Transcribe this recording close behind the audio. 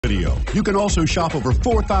Video. You can also shop over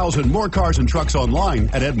 4,000 more cars and trucks online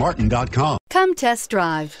at edmartin.com. Come test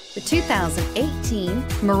drive the 2018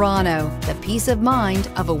 Murano. The peace of mind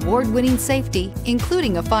of award-winning safety,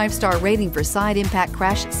 including a 5-star rating for side impact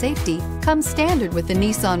crash safety, comes standard with the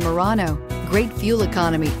Nissan Murano. Great fuel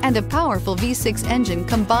economy and a powerful V6 engine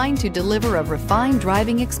combine to deliver a refined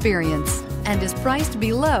driving experience and is priced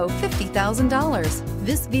below $50,000.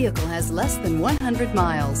 This vehicle has less than 100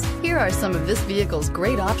 miles. Here are some of this vehicle's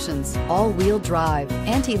great options: all-wheel drive,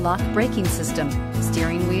 anti-lock braking system,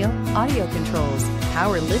 steering wheel audio controls,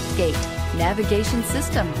 power liftgate, navigation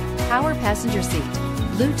system, power passenger seat,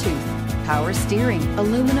 Bluetooth, power steering,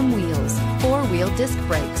 aluminum wheels, 4-wheel disc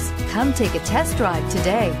brakes. Come take a test drive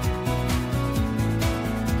today.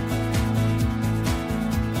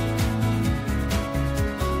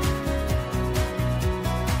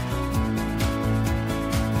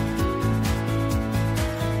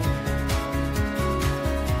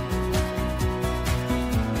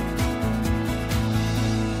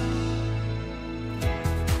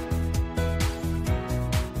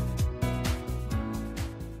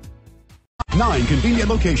 Nine convenient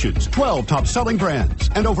locations, 12 top-selling brands,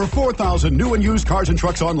 and over 4,000 new and used cars and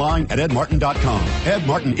trucks online at edmartin.com. Ed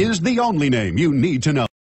Martin is the only name you need to know.